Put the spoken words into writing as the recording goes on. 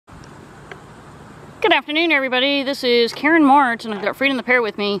Good afternoon, everybody. This is Karen Martz, and I've got Freedom the Parrot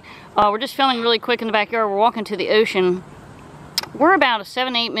with me. We're just filming really quick in the backyard. We're walking to the ocean. We're about a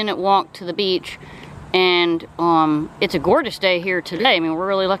 7-8 minute walk to the beach, and it's a gorgeous day here today. I mean, we're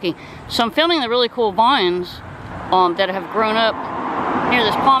really lucky. So I'm filming the really cool vines that have grown up near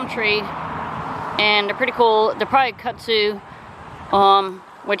this palm tree, and they're pretty cool. They're probably kudzu,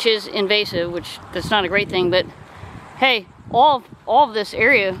 which is invasive, which that's not a great thing, but hey, all of this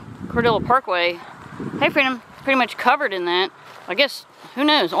area, Cordilla Parkway, hey Freedom, pretty much covered in that. I guess, who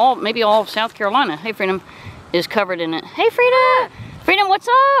knows, maybe all of South Carolina, hey Freedom, is covered in it. Hey Freedom! Freedom, what's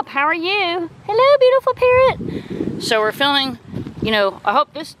up? How are you? Hello, beautiful parrot. So we're filming, you know, I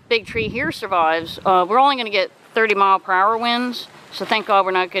hope this big tree here survives. We're only gonna get 30-mile-per-hour winds, so thank God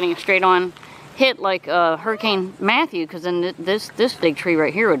we're not getting a straight-on hit like Hurricane Matthew, because then this big tree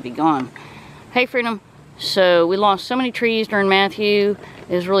right here would be gone. Hey Freedom. So we lost so many trees during Matthew.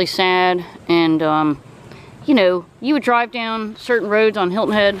 It was really sad. And you know, you would drive down certain roads on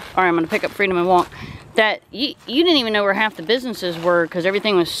Hilton Head. All right, I'm gonna pick up Freedom and walk. That you didn't even know where half the businesses were because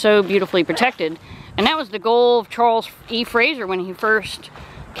everything was so beautifully protected. And that was the goal of Charles E. Fraser when he first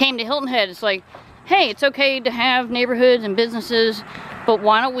came to Hilton Head. It's like, hey, it's okay to have neighborhoods and businesses, but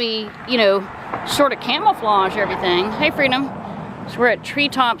why don't we, you know, sort of camouflage everything. Hey Freedom. So we're at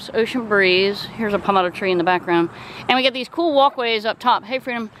Treetops Ocean Breeze. Here's a palmetto tree in the background. And we get these cool walkways up top. Hey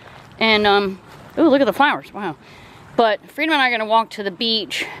Freedom. And, ooh, look at the flowers. Wow. But Freedom and I are gonna walk to the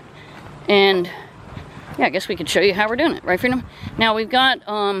beach, and yeah, I guess we could show you how we're doing it, right Freedom? Now we've got,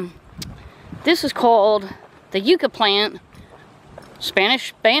 this is called the Yucca plant.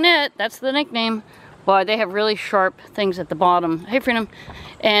 Spanish bayonet, that's the nickname. Boy, they have really sharp things at the bottom. Hey Freedom.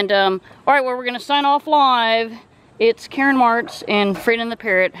 And, all right, well, we're gonna sign off live. It's Karen Martz and Freedom the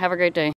Parrot. Have a great day.